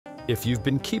If you've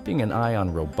been keeping an eye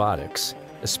on robotics,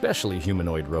 especially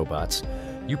humanoid robots,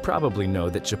 you probably know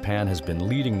that Japan has been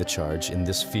leading the charge in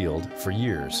this field for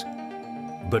years.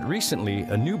 But recently,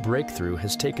 a new breakthrough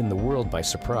has taken the world by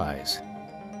surprise.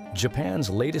 Japan's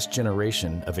latest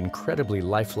generation of incredibly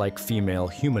lifelike female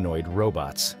humanoid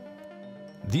robots.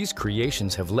 These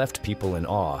creations have left people in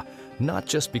awe, not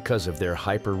just because of their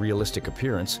hyper-realistic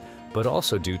appearance, but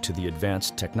also due to the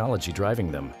advanced technology driving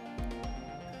them.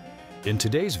 In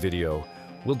today's video,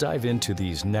 we'll dive into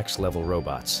these next-level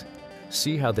robots,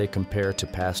 see how they compare to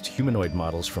past humanoid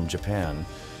models from Japan,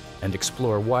 and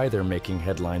explore why they're making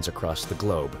headlines across the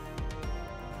globe.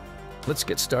 Let's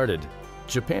get started.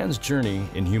 Japan's journey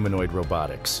in humanoid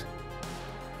robotics.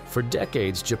 For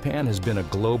decades, Japan has been a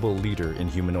global leader in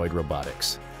humanoid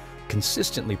robotics,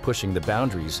 consistently pushing the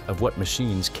boundaries of what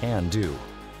machines can do.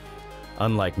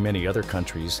 Unlike many other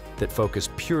countries that focus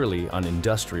purely on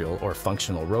industrial or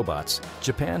functional robots,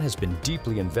 Japan has been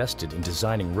deeply invested in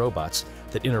designing robots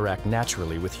that interact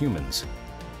naturally with humans.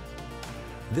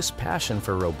 This passion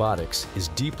for robotics is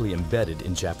deeply embedded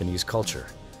in Japanese culture,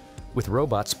 with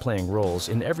robots playing roles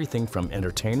in everything from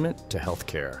entertainment to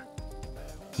healthcare.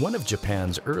 One of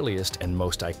Japan's earliest and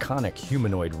most iconic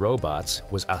humanoid robots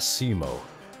was Asimo,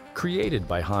 created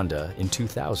by Honda in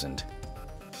 2000.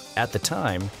 At the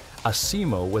time,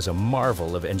 Asimo was a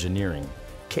marvel of engineering,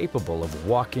 capable of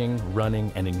walking,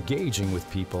 running, and engaging with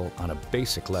people on a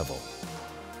basic level.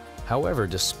 However,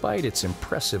 despite its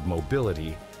impressive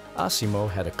mobility, Asimo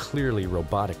had a clearly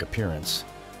robotic appearance,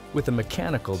 with a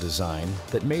mechanical design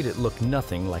that made it look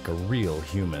nothing like a real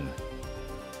human.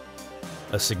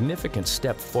 A significant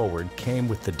step forward came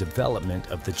with the development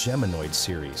of the Humanoid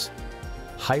series,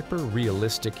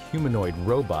 hyper-realistic humanoid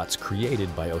robots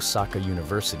created by Osaka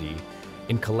University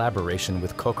in collaboration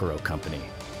with Kokoro Company.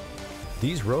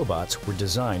 These robots were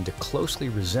designed to closely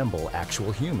resemble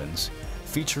actual humans,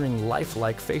 featuring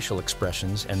lifelike facial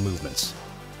expressions and movements.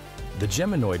 The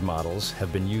Humanoid models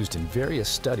have been used in various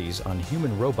studies on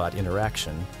human-robot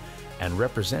interaction and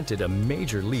represented a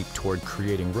major leap toward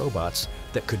creating robots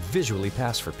that could visually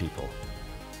pass for people.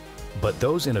 But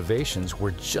those innovations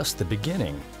were just the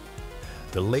beginning.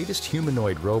 The latest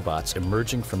humanoid robots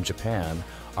emerging from Japan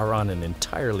are on an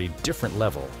entirely different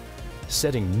level,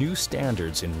 setting new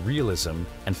standards in realism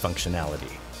and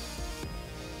functionality.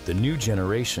 The new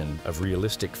generation of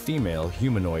realistic female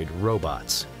humanoid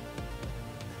robots.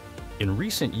 In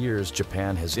recent years,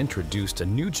 Japan has introduced a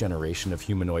new generation of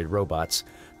humanoid robots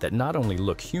that not only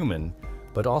look human,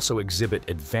 but also exhibit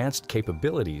advanced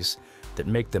capabilities that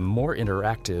make them more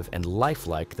interactive and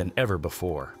lifelike than ever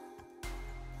before.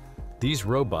 These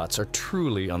robots are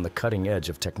truly on the cutting edge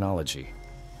of technology.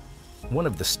 One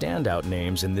of the standout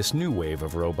names in this new wave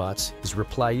of robots is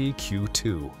Reply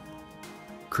Q2.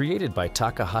 Created by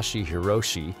Takahashi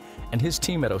Hiroshi and his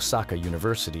team at Osaka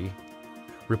University,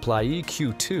 Reply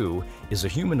Q2 is a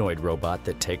humanoid robot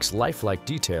that takes lifelike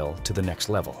detail to the next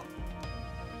level.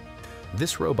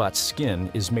 This robot's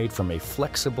skin is made from a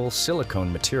flexible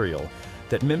silicone material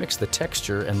that mimics the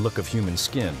texture and look of human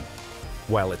skin,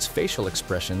 while its facial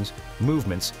expressions,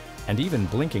 movements, and even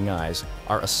blinking eyes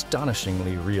are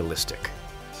astonishingly realistic.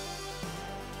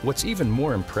 What's even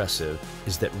more impressive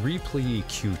is that Reply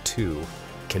Q2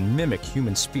 can mimic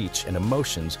human speech and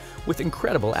emotions with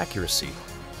incredible accuracy,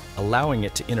 allowing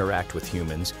it to interact with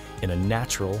humans in a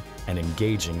natural and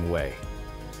engaging way.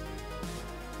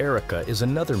 Erica is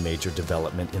another major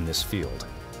development in this field.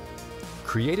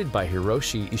 Created by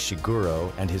Hiroshi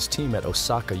Ishiguro and his team at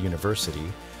Osaka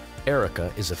University,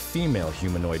 Erica is a female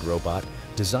humanoid robot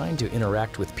designed to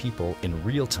interact with people in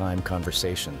real-time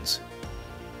conversations.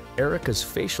 Erica's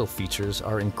facial features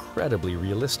are incredibly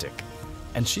realistic,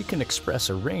 and she can express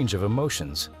a range of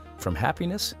emotions, from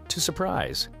happiness to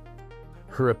surprise.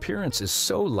 Her appearance is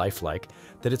so lifelike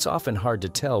that it's often hard to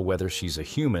tell whether she's a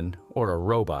human or a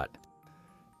robot.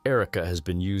 Erica has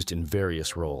been used in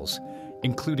various roles,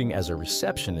 including as a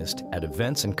receptionist at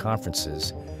events and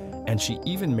conferences, and she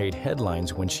even made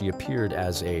headlines when she appeared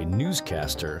as a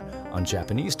newscaster on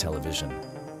Japanese television.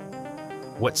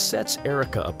 What sets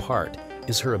Erica apart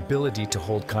is her ability to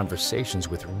hold conversations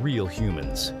with real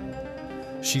humans.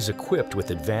 She's equipped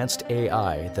with advanced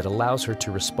AI that allows her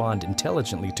to respond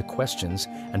intelligently to questions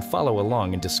and follow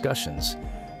along in discussions,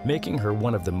 making her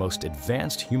one of the most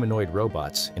advanced humanoid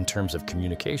robots in terms of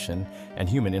communication and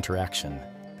human interaction.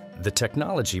 The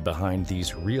technology behind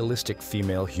these realistic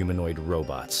female humanoid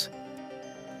robots.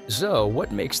 So,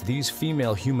 what makes these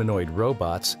female humanoid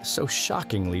robots so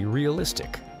shockingly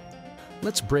realistic?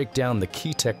 Let's break down the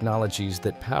key technologies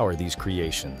that power these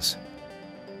creations.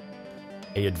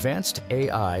 Advanced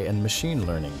AI and machine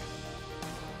learning.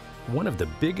 One of the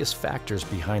biggest factors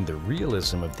behind the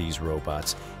realism of these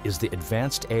robots is the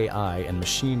advanced AI and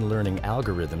machine learning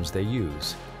algorithms they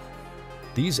use.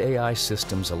 These AI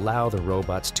systems allow the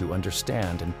robots to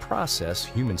understand and process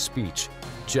human speech,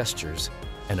 gestures,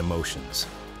 and emotions.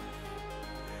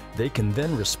 They can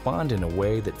then respond in a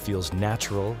way that feels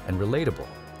natural and relatable.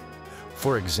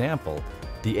 For example,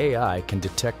 the AI can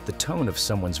detect the tone of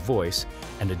someone's voice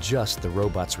and adjust the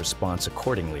robot's response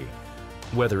accordingly,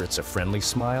 whether it's a friendly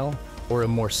smile or a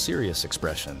more serious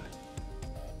expression.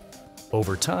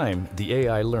 Over time, the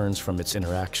AI learns from its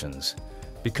interactions,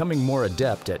 becoming more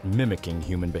adept at mimicking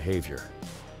human behavior.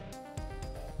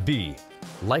 B.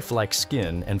 Lifelike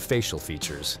skin and facial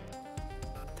features.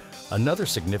 Another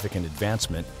significant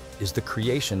advancement is the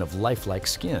creation of lifelike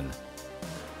skin.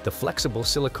 The flexible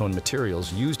silicone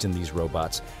materials used in these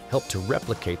robots help to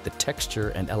replicate the texture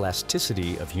and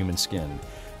elasticity of human skin,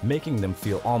 making them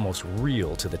feel almost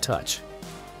real to the touch.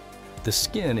 The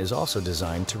skin is also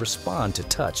designed to respond to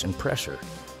touch and pressure,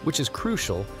 which is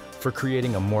crucial for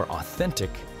creating a more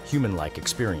authentic, human-like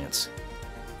experience.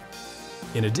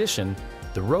 In addition,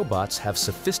 the robots have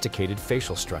sophisticated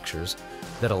facial structures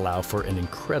that allow for an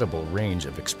incredible range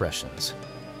of expressions.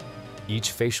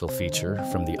 Each facial feature,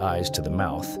 from the eyes to the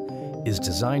mouth, is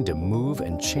designed to move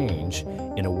and change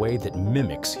in a way that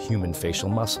mimics human facial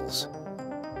muscles.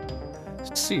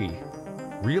 C.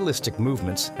 Realistic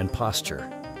movements and posture.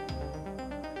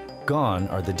 Gone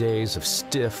are the days of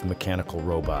stiff mechanical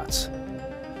robots.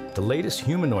 The latest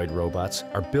humanoid robots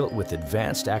are built with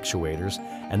advanced actuators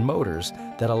and motors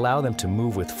that allow them to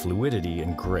move with fluidity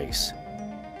and grace.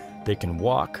 They can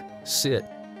walk, sit,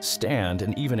 stand,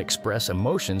 and even express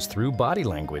emotions through body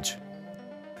language.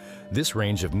 This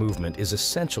range of movement is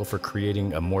essential for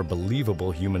creating a more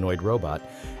believable humanoid robot,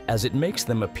 as it makes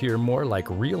them appear more like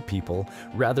real people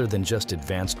rather than just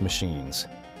advanced machines.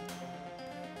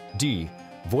 D.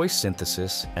 Voice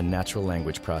synthesis and natural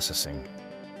language processing.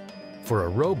 For a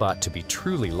robot to be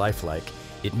truly lifelike,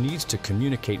 it needs to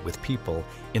communicate with people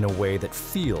in a way that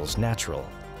feels natural.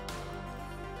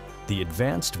 The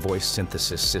advanced voice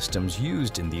synthesis systems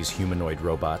used in these humanoid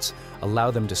robots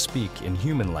allow them to speak in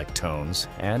human-like tones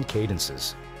and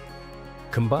cadences.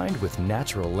 Combined with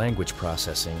natural language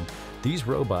processing, these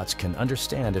robots can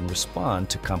understand and respond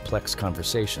to complex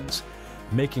conversations,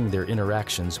 making their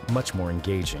interactions much more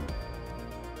engaging.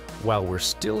 While we're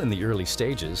still in the early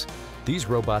stages, these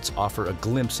robots offer a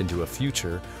glimpse into a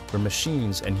future where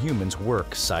machines and humans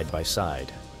work side by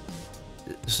side.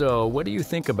 So, what do you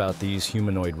think about these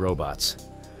humanoid robots?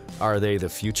 Are they the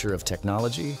future of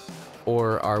technology?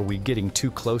 Or are we getting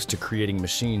too close to creating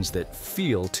machines that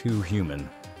feel too human?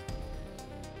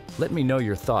 Let me know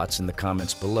your thoughts in the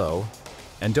comments below,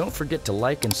 and don't forget to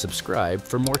like and subscribe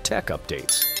for more tech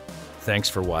updates. Thanks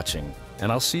for watching,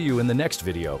 and I'll see you in the next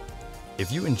video.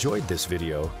 If you enjoyed this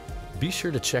video, be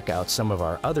sure to check out some of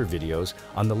our other videos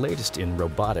on the latest in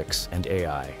robotics and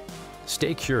AI.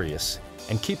 Stay curious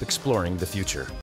and keep exploring the future.